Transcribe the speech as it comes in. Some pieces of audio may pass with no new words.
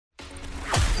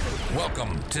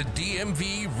Welcome to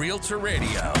DMV Realtor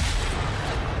Radio,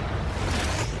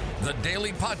 the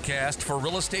daily podcast for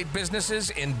real estate businesses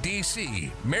in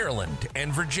DC, Maryland,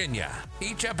 and Virginia.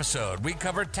 Each episode, we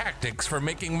cover tactics for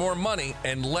making more money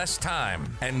in less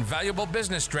time and valuable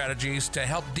business strategies to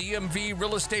help DMV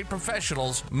real estate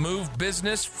professionals move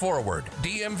business forward.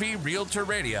 DMV Realtor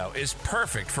Radio is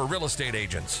perfect for real estate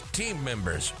agents, team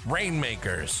members,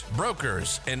 rainmakers,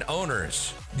 brokers, and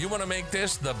owners. You want to make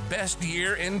this the best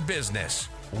year in business?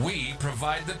 We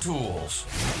provide the tools.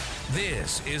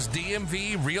 This is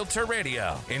DMV Realtor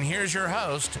Radio, and here's your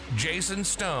host, Jason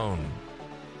Stone.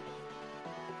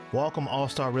 Welcome,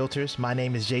 All-Star Realtors. My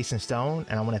name is Jason Stone,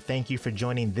 and I want to thank you for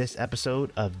joining this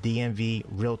episode of DMV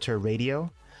Realtor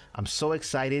Radio. I'm so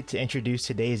excited to introduce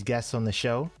today's guest on the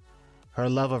show. Her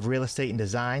love of real estate and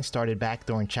design started back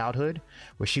during childhood,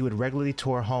 where she would regularly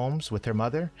tour homes with her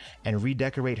mother and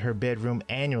redecorate her bedroom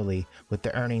annually with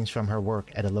the earnings from her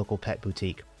work at a local pet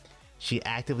boutique. She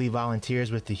actively volunteers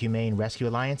with the Humane Rescue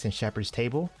Alliance and Shepherd's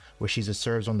Table, where she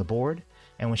serves on the board.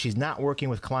 And when she's not working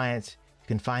with clients, you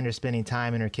can find her spending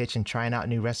time in her kitchen trying out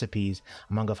new recipes,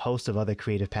 among a host of other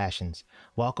creative passions.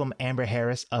 Welcome, Amber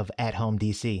Harris of At Home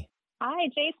DC. Hi,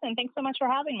 Jason. Thanks so much for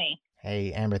having me.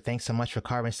 Hey, Amber, thanks so much for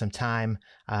carving some time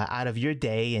out of your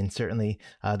day, and certainly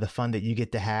the fun that you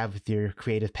get to have with your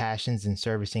creative passions and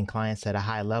servicing clients at a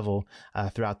high level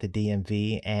throughout the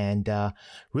DMV. And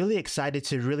really excited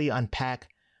to really unpack,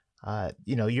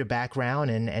 your background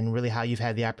and really how you've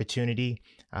had the opportunity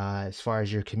as far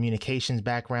as your communications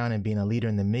background and being a leader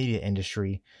in the media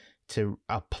industry to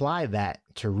apply that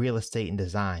to real estate and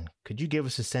design. Could you give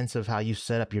us a sense of how you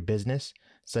set up your business,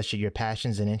 such that your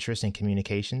passions and interests in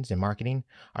communications and marketing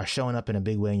are showing up in a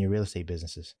big way in your real estate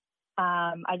businesses?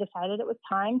 I decided it was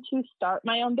time to start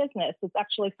my own business. It's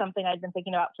actually something I've been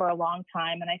thinking about for a long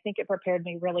time, and I think it prepared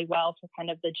me really well for kind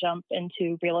of the jump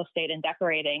into real estate and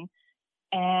decorating.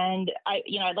 And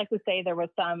I'd like to say there was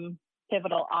some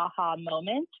pivotal aha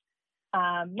moment.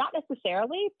 Not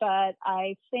necessarily, but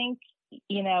I think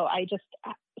I just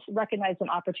recognized an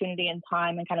opportunity in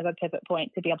time and kind of a pivot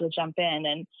point to be able to jump in.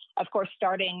 And of course,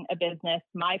 starting a business,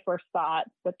 my first thought,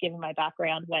 with given my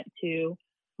background, went to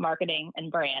marketing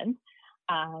and brand.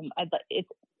 It's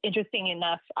interesting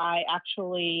enough, I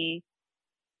actually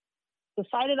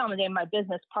decided on the name of my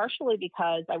business partially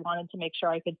because I wanted to make sure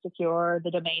I could secure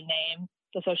the domain name,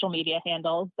 the social media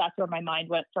handles. That's where my mind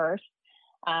went first.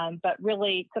 But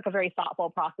really took a very thoughtful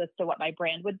process to what my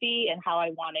brand would be and how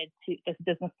I wanted this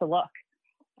business to look.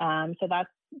 So that's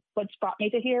what's brought me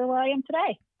to here where I am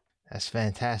today. That's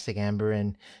fantastic, Amber.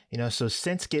 And, so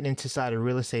since getting into the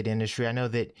real estate industry, I know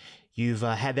that you've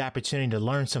had the opportunity to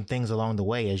learn some things along the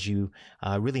way as you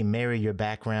really marry your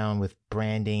background with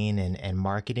branding and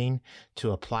marketing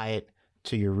to apply it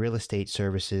to your real estate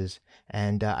services.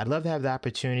 And I'd love to have the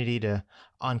opportunity to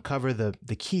uncover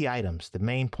the key items, the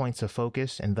main points of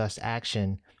focus and thus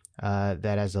action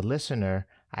that as a listener,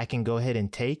 I can go ahead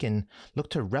and take and look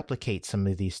to replicate some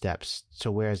of these steps.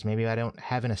 So whereas maybe I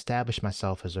haven't established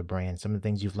myself as a brand, some of the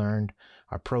things you've learned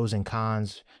are pros and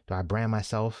cons. Do I brand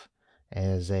myself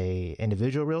as a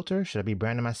individual realtor? Should I be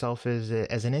branding myself as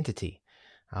an entity?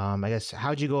 I guess,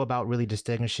 how'd you go about really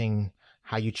distinguishing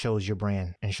how you chose your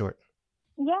brand, in short?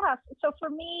 Yeah. So for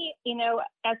me,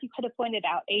 as you could have pointed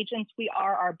out, agents, we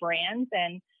are our brands.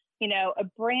 And, a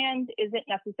brand isn't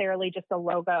necessarily just a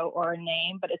logo or a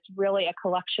name, but it's really a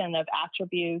collection of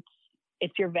attributes.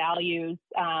 It's your values.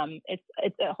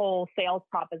 It's a whole sales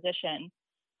proposition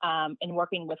in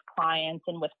working with clients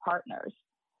and with partners.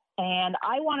 And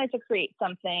I wanted to create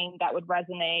something that would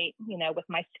resonate, with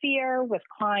my sphere, with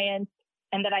clients,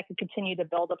 and that I could continue to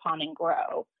build upon and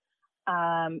grow.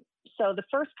 So the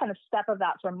first kind of step of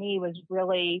that for me was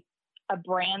really a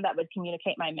brand that would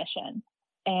communicate my mission.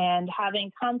 And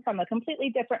having come from a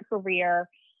completely different career,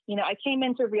 I came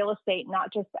into real estate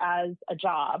not just as a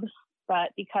job, but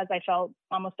because I felt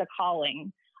almost a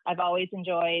calling. I've always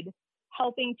enjoyed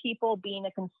helping people, being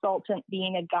a consultant,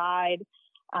 being a guide,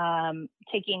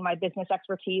 taking my business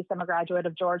expertise. I'm a graduate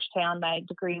of Georgetown. My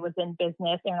degree was in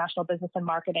business, international business and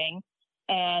marketing,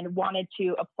 and wanted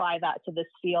to apply that to this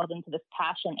field and to this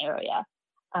passion area.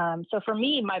 So for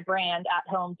me, my brand At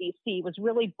Home DC was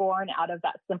really born out of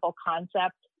that simple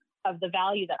concept of the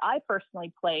value that I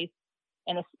personally place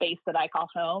in a space that I call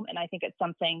home. And I think it's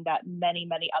something that many,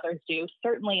 many others do.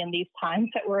 Certainly in these times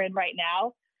that we're in right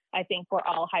now, I think we're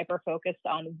all hyper-focused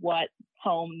on what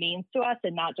home means to us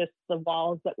and not just the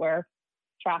walls that we're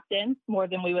trapped in more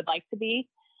than we would like to be.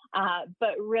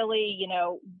 But really,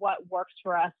 what works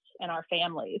for us and our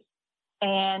families.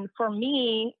 And for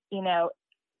me,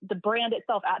 the brand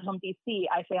itself, At Home DC,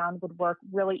 I found would work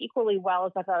really equally well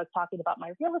as if I was talking about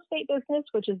my real estate business,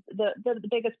 which is the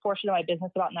biggest portion of my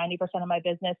business, about 90% of my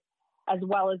business, as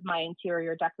well as my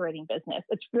interior decorating business.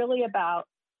 It's really about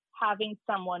having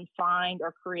someone find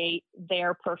or create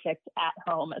their perfect at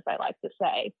home, as I like to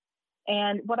say.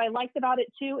 And what I liked about it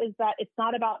too is that it's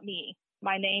not about me.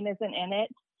 My name isn't in it.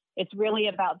 It's really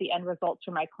about the end results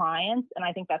for my clients. And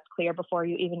I think that's clear before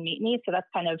you even meet me. So that's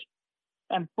kind of,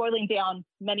 I'm boiling down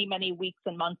many, many weeks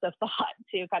and months of thought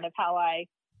to kind of how I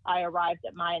arrived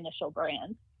at my initial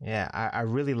brand. Yeah, I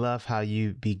really love how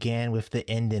you began with the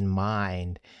end in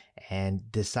mind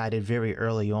and decided very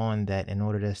early on that in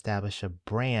order to establish a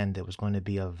brand that was going to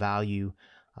be of value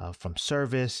from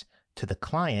service to the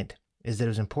client, is that it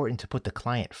was important to put the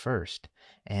client first.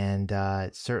 And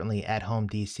certainly At Home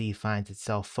DC finds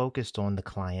itself focused on the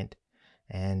client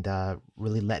and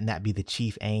really letting that be the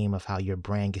chief aim of how your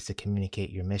brand gets to communicate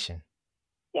your mission.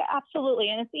 Yeah, absolutely.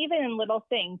 And it's even in little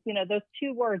things, those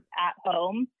two words, at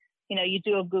home, you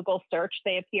do a Google search,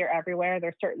 they appear everywhere.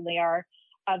 There certainly are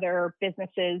other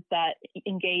businesses that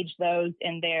engage those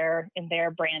in their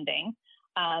branding.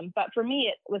 But for me,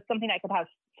 it was something I could have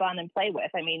fun and play with.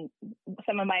 I mean,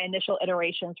 some of my initial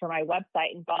iterations for my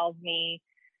website involved me,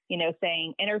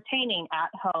 saying entertaining at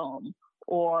home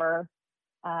or,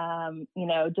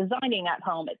 designing at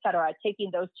home, et cetera, taking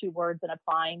those two words and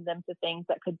applying them to things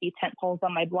that could be tent poles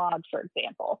on my blog, for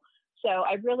example. So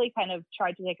I really kind of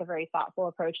tried to take a very thoughtful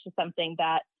approach to something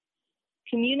that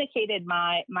communicated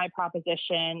my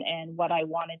proposition and what I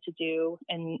wanted to do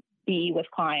and be with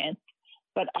clients,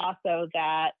 but also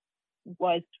that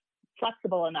was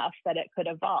flexible enough that it could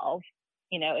evolve.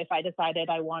 If I decided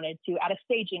I wanted to add a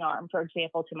staging arm, for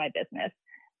example, to my business,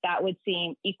 that would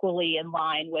seem equally in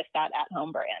line with that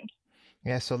at-home brand.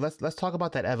 Yeah, so let's talk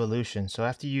about that evolution. So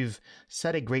after you've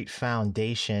set a great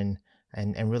foundation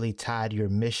and really tied your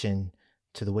mission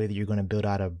to the way that you're going to build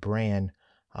out a brand,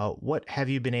 what have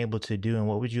you been able to do, and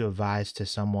what would you advise to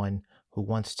someone who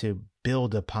wants to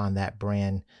build upon that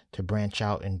brand to branch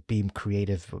out and be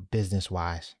creative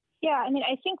business-wise? Yeah, I mean,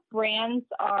 I think brands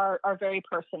are very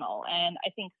personal, and I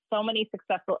think so many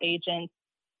successful agents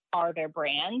are their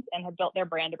brand and have built their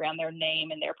brand around their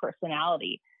name and their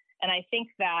personality. And I think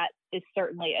that is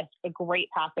certainly a great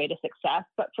pathway to success.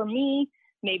 But for me,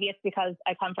 maybe it's because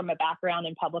I come from a background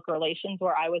in public relations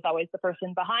where I was always the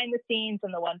person behind the scenes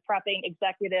and the one prepping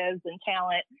executives and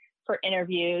talent for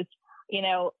interviews.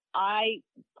 I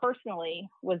personally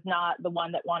was not the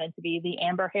one that wanted to be the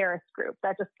Amber Harris group.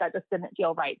 That just didn't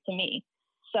feel right to me.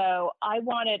 So I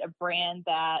wanted a brand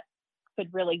that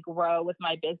could really grow with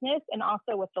my business and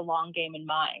also with the long game in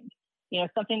mind,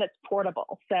 something that's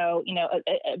portable. So,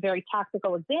 a very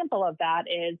tactical example of that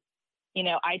is,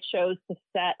 I chose to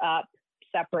set up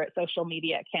separate social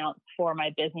media accounts for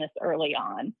my business early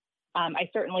on. I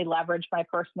certainly leveraged my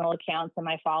personal accounts and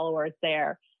my followers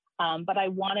there. But I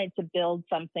wanted to build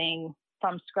something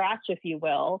from scratch, if you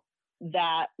will,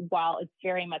 that while it's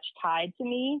very much tied to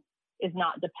me, is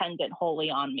not dependent wholly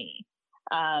on me.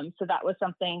 So that was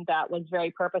something that was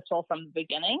very purposeful from the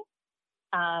beginning.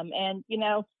 And,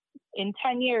 in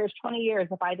 10 years, 20 years,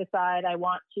 if I decide I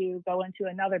want to go into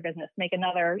another business, make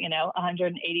another,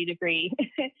 180-degree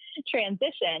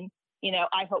transition,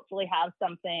 I hopefully have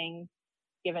something,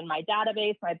 given my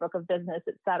database, my book of business,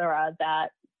 et cetera,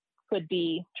 that could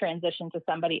be transitioned to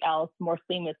somebody else more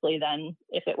seamlessly than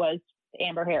if it was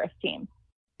Amber Harris team.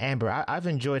 Amber, I've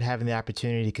enjoyed having the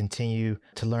opportunity to continue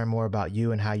to learn more about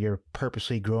you and how you're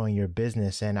purposely growing your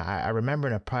business. And I remember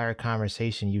in a prior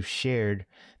conversation you've shared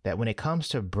that when it comes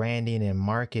to branding and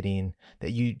marketing,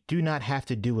 that you do not have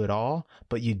to do it all,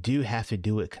 but you do have to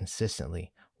do it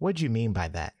consistently. What do you mean by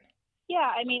that? Yeah,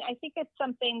 I mean, I think it's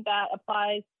something that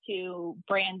applies to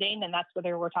branding, and that's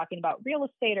whether we're talking about real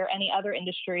estate or any other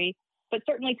industry, but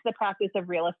certainly to the practice of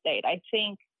real estate. I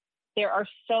think there are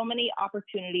so many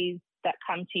opportunities that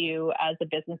come to you as a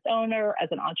business owner, as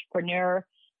an entrepreneur,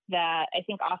 that I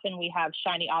think often we have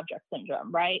shiny object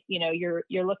syndrome, right? You're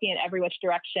looking at every which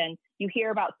direction. You hear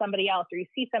about somebody else or you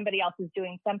see somebody else is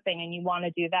doing something and you want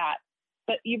to do that.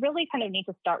 But you really kind of need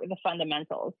to start with the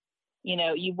fundamentals.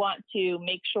 You want to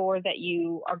make sure that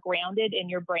you are grounded in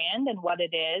your brand and what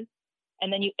it is.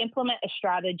 And then you implement a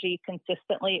strategy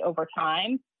consistently over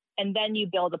time. And then you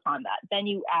build upon that. Then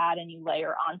you add and you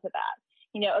layer onto that.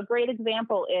 A great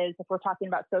example is if we're talking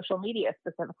about social media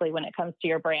specifically when it comes to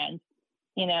your brand.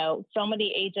 So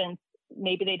many agents,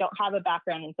 maybe they don't have a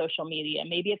background in social media.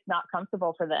 Maybe it's not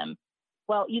comfortable for them.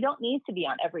 Well, you don't need to be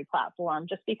on every platform.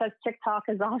 Just because TikTok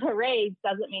is all the rage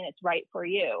doesn't mean it's right for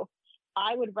you.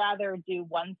 I would rather do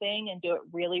one thing and do it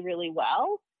really, really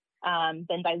well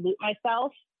than dilute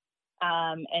myself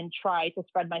and try to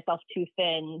spread myself too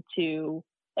thin to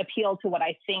appeal to what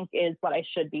I think is what I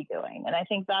should be doing. And I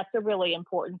think that's a really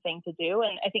important thing to do.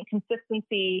 And I think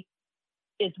consistency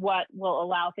is what will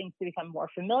allow things to become more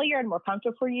familiar and more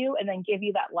comfortable for you, and then give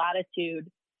you that latitude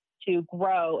to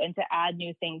grow and to add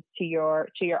new things to your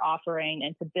offering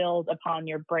and to build upon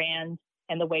your brand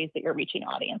and the ways that you're reaching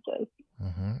audiences.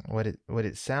 Mm-hmm. What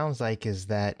it sounds like is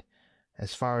that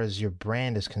as far as your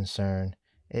brand is concerned,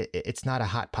 it's not a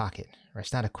hot pocket, or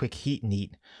it's not a quick heat and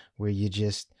eat where you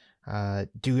just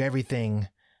do everything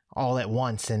all at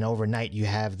once and overnight you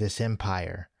have this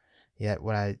empire. Yet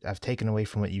what I've taken away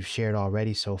from what you've shared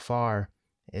already so far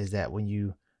is that when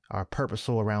you are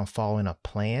purposeful around following a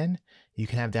plan, you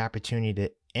can have the opportunity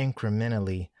to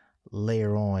incrementally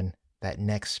layer on that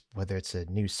next, whether it's a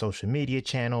new social media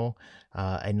channel,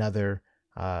 another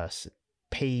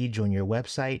page on your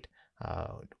website,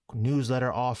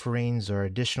 newsletter offerings, or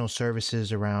additional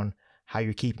services around how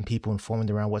you're keeping people informed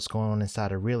around what's going on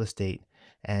inside of real estate.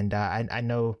 And I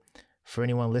know for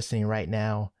anyone listening right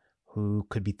now who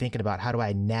could be thinking about how do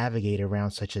I navigate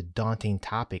around such a daunting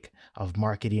topic of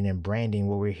marketing and branding,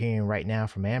 what we're hearing right now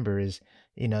from Amber is,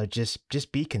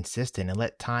 just be consistent and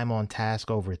let time on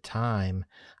task over time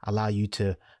allow you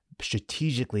to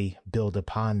strategically build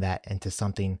upon that into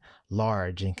something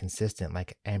large and consistent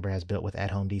like Amber has built with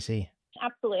At Home DC.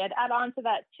 Absolutely. I'd add on to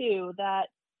that too, that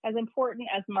as important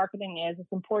as marketing is, as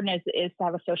important as it is to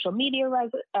have a social media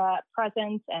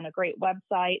presence and a great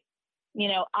website,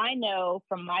 I know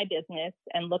from my business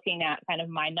and looking at kind of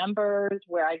my numbers,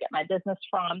 where I get my business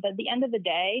from, that at the end of the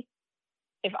day,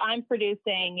 if I'm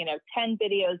producing, 10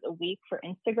 videos a week for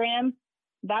Instagram,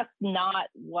 that's not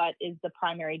what is the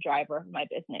primary driver of my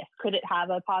business. Could it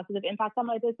have a positive impact on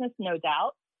my business? No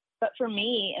doubt. But for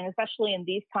me, and especially in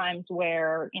these times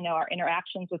where, our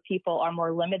interactions with people are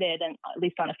more limited, and at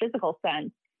least on a physical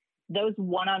sense, those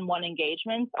one-on-one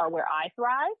engagements are where I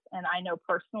thrive, and I know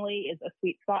personally is a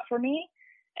sweet spot for me.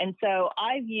 And so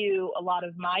I view a lot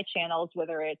of my channels,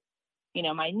 whether it's,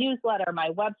 my newsletter, my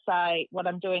website, what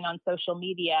I'm doing on social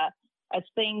media, as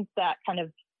things that kind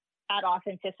of add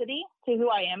authenticity to who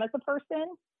I am as a person,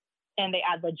 and they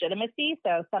add legitimacy.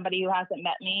 So somebody who hasn't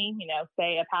met me,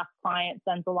 say a past client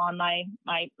sends along my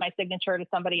signature to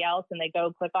somebody else, and they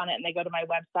go click on it and they go to my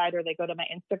website or they go to my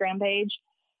Instagram page.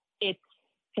 It's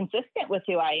consistent with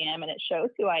who I am, and it shows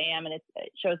who I am, and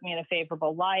it shows me in a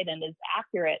favorable light and is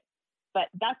accurate. But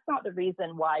that's not the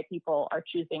reason why people are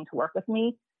choosing to work with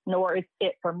me, nor is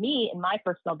it for me in my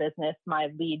personal business, my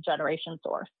lead generation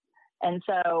source. And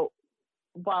so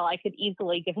while I could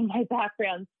easily, given my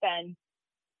background, spend,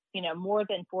 more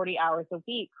than 40 hours a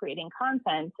week creating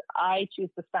content, I choose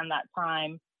to spend that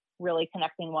time really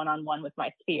connecting one-on-one with my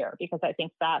sphere, because I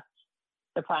think that's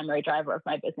the primary driver of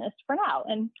my business for now.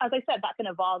 And as I said, that can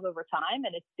evolve over time,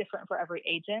 and it's different for every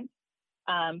agent.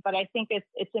 But I think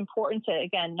it's important to,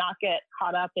 again, not get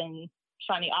caught up in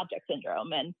shiny object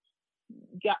syndrome and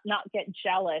not get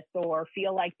jealous or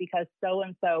feel like because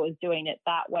so-and-so is doing it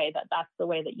that way, that's the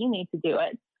way that you need to do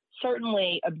it.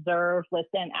 Certainly observe,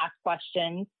 listen, ask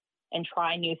questions, and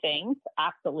try new things.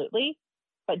 Absolutely.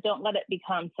 But don't let it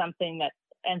become something that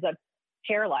ends up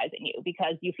paralyzing you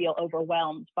because you feel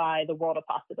overwhelmed by the world of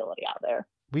possibility out there.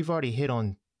 We've already hit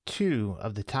on two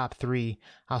of the top three,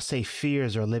 I'll say,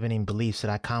 fears or limiting beliefs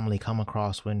that I commonly come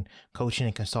across when coaching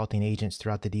and consulting agents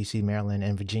throughout the DC, Maryland,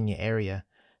 and Virginia area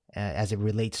as it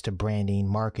relates to branding,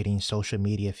 marketing, social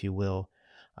media, if you will.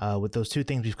 With those two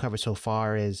things we've covered so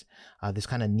far is this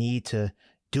kind of need to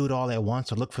do it all at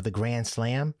once or look for the grand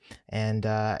slam. And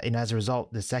as a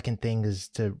result, the second thing is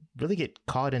to really get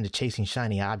caught into chasing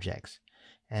shiny objects.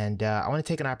 And I want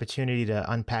to take an opportunity to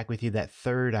unpack with you that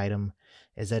third item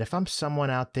is that if I'm someone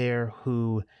out there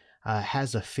who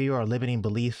has a fear or limiting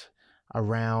belief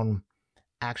around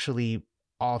actually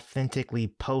authentically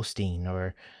posting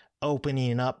or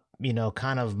opening up,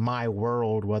 kind of my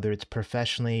world, whether it's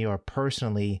professionally or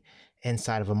personally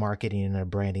inside of a marketing and a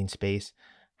branding space,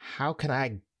 how can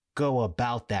I go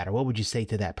about that? Or what would you say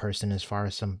to that person as far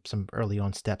as some early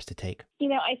on steps to take?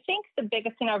 I think the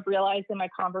biggest thing I've realized in my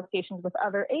conversations with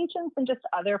other agents and just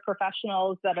other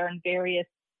professionals that are in various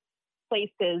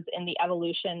places in the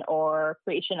evolution or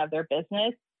creation of their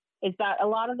business is that a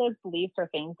lot of those beliefs are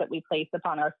things that we place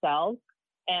upon ourselves.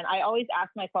 And I always ask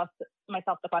myself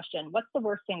the question, what's the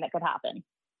worst thing that could happen?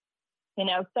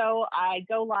 So I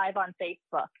go live on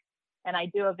Facebook and I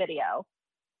do a video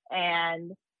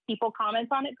and people comment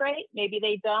on it. Great. Maybe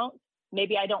they don't.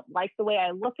 Maybe I don't like the way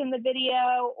I look in the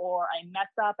video, or I mess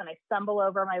up and I stumble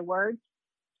over my words.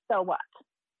 So what?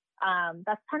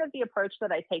 That's kind of the approach that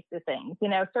I take to things.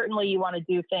 Certainly you want to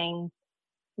do things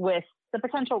with the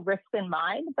potential risks in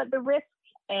mind, but the risk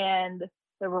and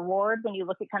the reward, when you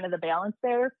look at kind of the balance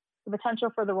there, the potential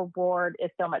for the reward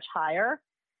is so much higher.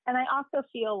 And I also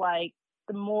feel like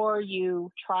the more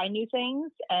you try new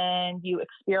things and you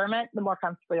experiment, the more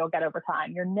comfortable you'll get over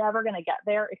time. You're never going to get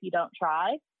there if you don't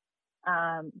try.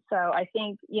 So I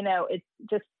think, it's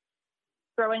just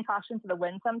throwing caution to the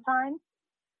wind sometimes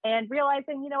and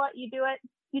realizing, you know what, you do it,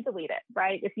 you delete it,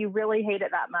 right? If you really hate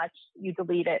it that much, you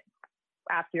delete it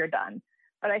after you're done.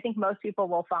 But I think most people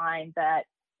will find that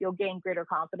you'll gain greater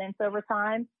confidence over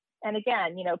time. And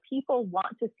again, people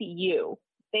want to see you.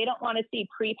 They don't want to see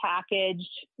prepackaged,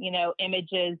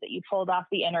 images that you pulled off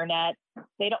the internet.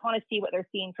 They don't want to see what they're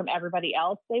seeing from everybody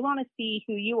else. They want to see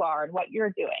who you are and what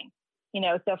you're doing.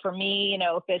 So for me,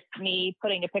 if it's me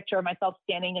putting a picture of myself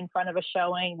standing in front of a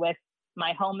showing with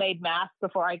my homemade mask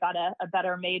before I got a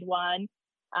better made one,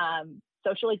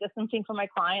 socially distancing from my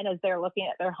client as they're looking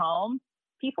at their home,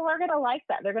 people are going to like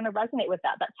that. They're going to resonate with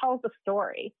that. That tells a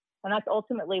story. And that's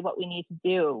ultimately what we need to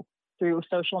do through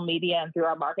social media and through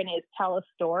our marketing, is tell a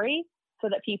story so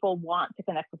that people want to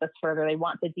connect with us further. They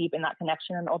want to deepen that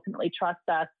connection and ultimately trust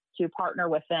us to partner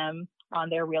with them on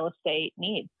their real estate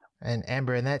needs. And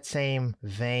Amber, in that same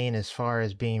vein, as far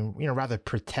as being, rather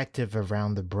protective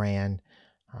around the brand,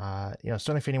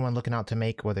 certainly for anyone looking out to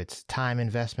make, whether it's time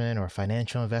investment or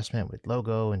financial investment with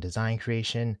logo and design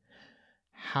creation,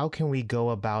 how can we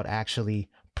go about actually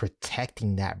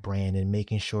protecting that brand and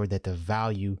making sure that the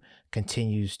value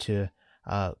continues to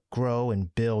grow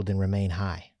and build and remain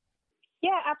high?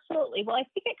 Yeah, absolutely. Well, I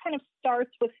think it kind of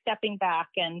starts with stepping back.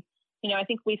 And, I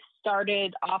think we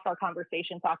started off our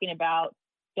conversation talking about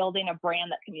building a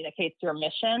brand that communicates your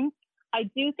mission. I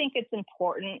do think it's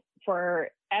important for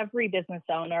every business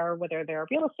owner, whether they're a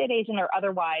real estate agent or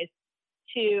otherwise,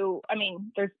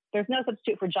 there's no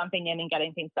substitute for jumping in and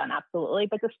getting things done, absolutely,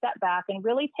 but to step back and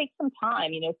really take some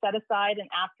time, set aside an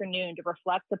afternoon to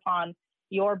reflect upon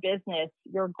your business,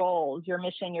 your goals, your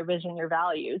mission, your vision, your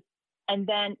values, and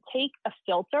then take a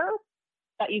filter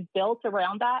that you've built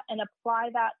around that and apply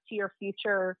that to your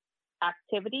future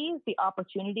activities, the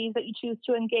opportunities that you choose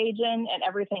to engage in, and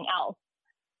everything else.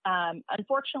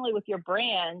 Unfortunately, with your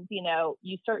brand,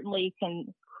 you certainly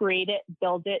can create it,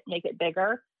 build it, make it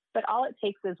bigger, but all it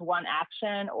takes is one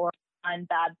action or one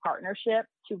bad partnership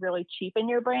to really cheapen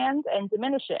your brand and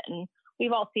diminish it. And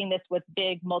we've all seen this with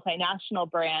big multinational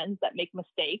brands that make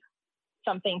mistakes,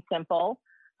 something simple,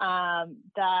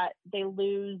 that they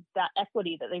lose that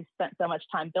equity that they've spent so much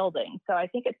time building. So I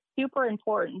think it's super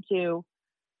important to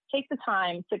take the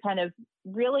time to kind of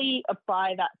really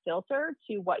apply that filter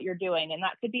to what you're doing. And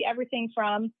that could be everything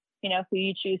from, who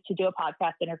you choose to do a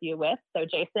podcast interview with. So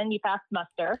Jason, you passed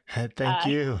muster. Thank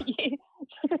you.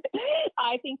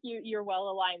 I think you're well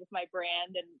aligned with my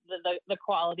brand and the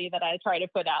quality that I try to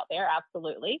put out there.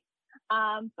 Absolutely.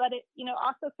 But it,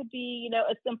 also could be,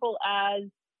 as simple as,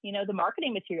 the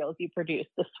marketing materials you produce,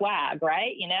 the swag,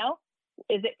 right?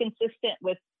 Is it consistent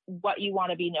with what you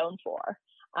want to be known for?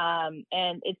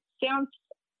 And it sounds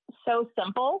so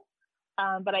simple,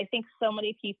 but I think so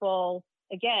many people,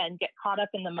 again, get caught up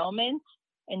in the moment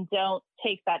and don't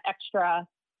take that extra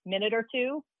minute or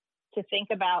two to think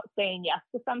about saying yes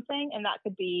to something. And that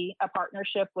could be a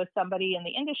partnership with somebody in the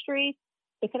industry.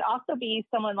 It could also be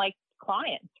someone like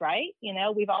clients, right?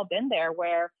 We've all been there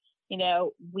where,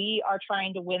 we are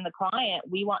trying to win the client.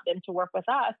 We want them to work with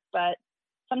us, but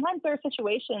sometimes there are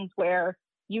situations where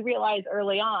you realize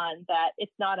early on that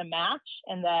it's not a match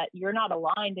and that you're not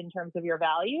aligned in terms of your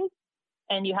values.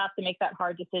 And you have to make that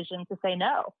hard decision to say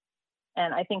no.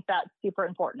 And I think that's super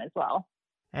important as well.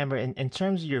 Amber, in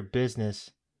terms of your business,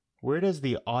 where does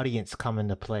the audience come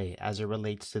into play as it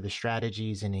relates to the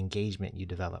strategies and engagement you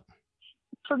develop?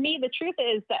 For me, the truth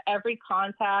is that every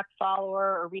contact,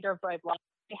 follower, or reader of my blog,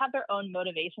 they have their own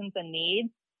motivations and needs.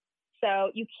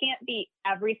 So you can't be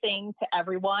everything to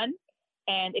everyone.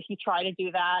 And if you try to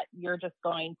do that, you're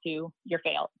going to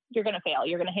fail.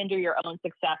 You're going to hinder your own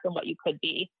success and what you could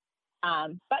be.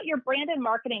 But your brand and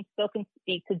marketing still can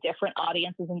speak to different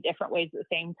audiences in different ways at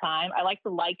the same time. I like to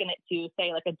liken it to,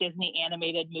 say, like a Disney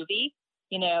animated movie.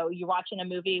 You're watching a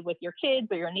movie with your kids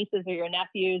or your nieces or your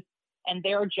nephews, and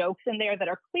there are jokes in there that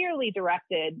are clearly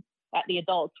directed at the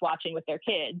adults watching with their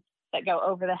kids that go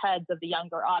over the heads of the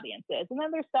younger audiences. And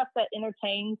then there's stuff that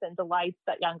entertains and delights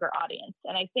that younger audience.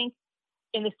 And I think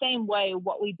in the same way,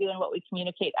 what we do and what we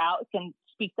communicate out can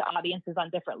speak to audiences on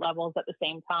different levels at the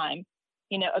same time.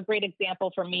 A great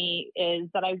example for me is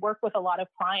that I work with a lot of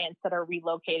clients that are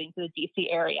relocating to the DC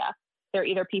area. They're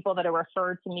either people that are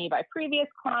referred to me by previous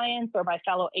clients or by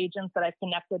fellow agents that I've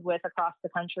connected with across the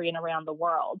country and around the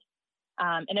world.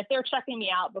 And if they're checking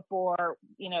me out before,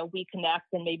 we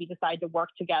connect and maybe decide to work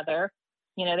together,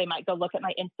 they might go look at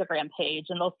my Instagram page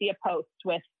and they'll see a post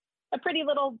with a pretty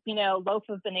little, loaf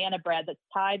of banana bread that's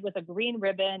tied with a green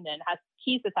ribbon and has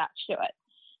keys attached to it.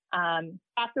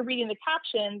 After reading the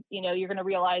caption, you're going to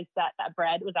realize that that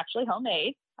bread was actually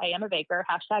homemade. I am a baker,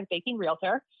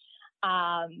 #BakingRealtor.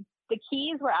 The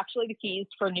keys were actually the keys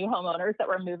for new homeowners that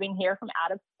were moving here from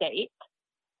out of state.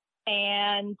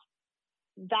 And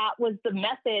that was the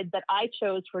method that I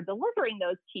chose for delivering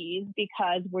those keys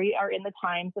because we are in the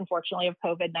times, unfortunately, of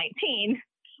COVID-19,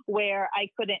 where I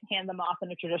couldn't hand them off in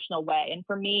a traditional way. And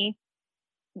for me,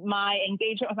 my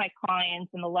engagement with my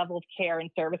clients and the level of care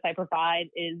and service I provide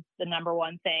is the number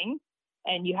one thing.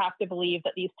 And you have to believe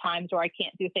that these times where I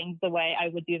can't do things the way I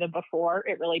would do them before,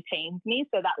 it really pains me.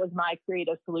 So that was my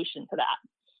creative solution to that.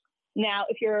 Now,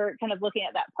 if you're kind of looking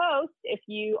at that post, if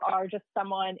you are just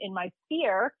someone in my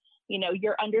sphere,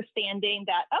 you're understanding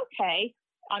that, okay,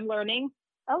 I'm learning,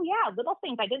 oh yeah, little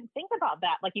things. I didn't think about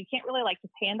that. Like you can't really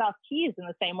just hand off keys in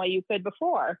the same way you could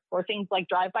before, or things like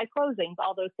drive-by closings,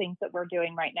 all those things that we're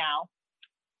doing right now.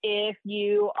 If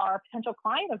you are a potential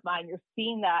client of mine, you're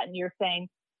seeing that and you're saying,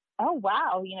 oh,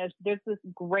 wow, there's this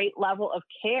great level of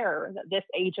care that this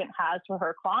agent has for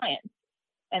her clients.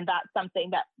 And that's something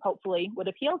that hopefully would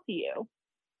appeal to you.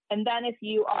 And then if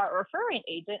you are a referring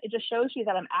agent, it just shows you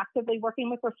that I'm actively working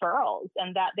with referrals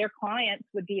and that their clients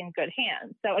would be in good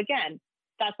hands. So again,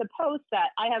 that's a post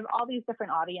that I have all these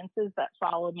different audiences that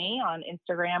follow me on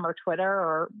Instagram or Twitter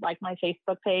or like my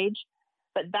Facebook page.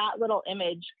 But that little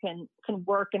image can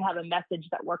work and have a message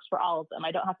that works for all of them.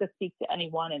 I don't have to speak to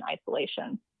anyone in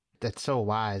isolation. That's so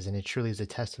wise, and it truly is a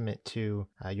testament to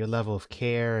your level of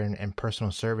care and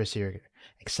personal service you're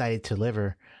excited to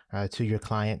deliver to your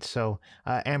clients. So,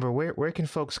 Amber, where can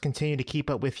folks continue to keep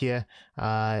up with you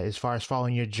as far as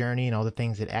following your journey and all the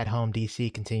things that At Home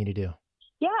DC continue to do?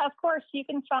 Yeah, of course. You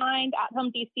can find At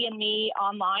Home DC and me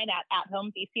online at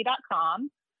athomedc.com.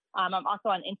 I'm also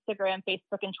on Instagram,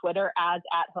 Facebook, and Twitter as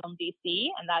At Home DC,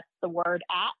 and that's the word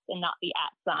at and not the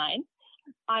at sign.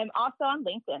 I'm also on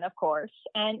LinkedIn, of course.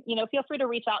 And, feel free to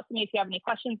reach out to me if you have any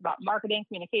questions about marketing,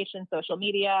 communication, social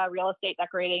media, real estate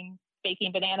decorating,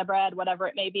 baking banana bread, whatever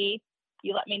it may be.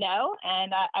 You let me know.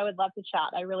 And I would love to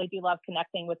chat. I really do love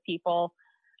connecting with people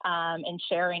and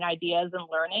sharing ideas and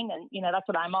learning. And, that's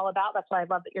what I'm all about. That's why I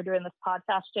love that you're doing this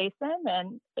podcast, Jason.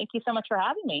 And thank you so much for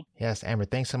having me. Yes, Amber,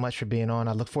 thanks so much for being on.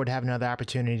 I look forward to having another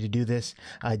opportunity to do this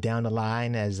down the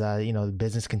line as, the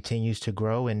business continues to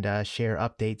grow and share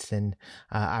updates and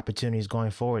opportunities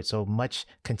going forward. So much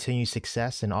continued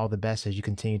success and all the best as you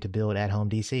continue to build At Home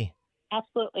DC.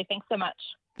 Absolutely. Thanks so much.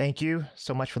 Thank you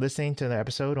so much for listening to the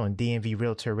episode on DMV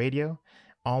Realtor Radio.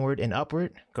 Onward and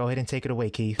upward. Go ahead and take it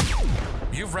away, Keith.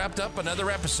 You've wrapped up another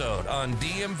episode on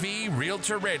DMV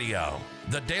Realtor Radio,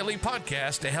 the daily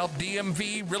podcast to help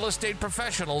DMV real estate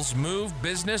professionals move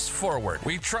business forward.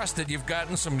 We trust that you've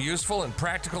gotten some useful and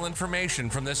practical information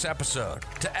from this episode.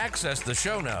 To access the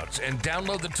show notes and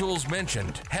download the tools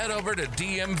mentioned, head over to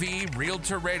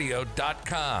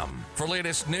dmvrealtorradio.com. For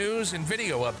latest news and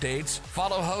video updates,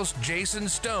 follow host Jason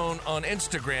Stone on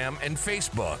Instagram and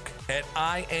Facebook at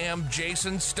I Am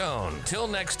Jason Stone. Till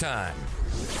next time.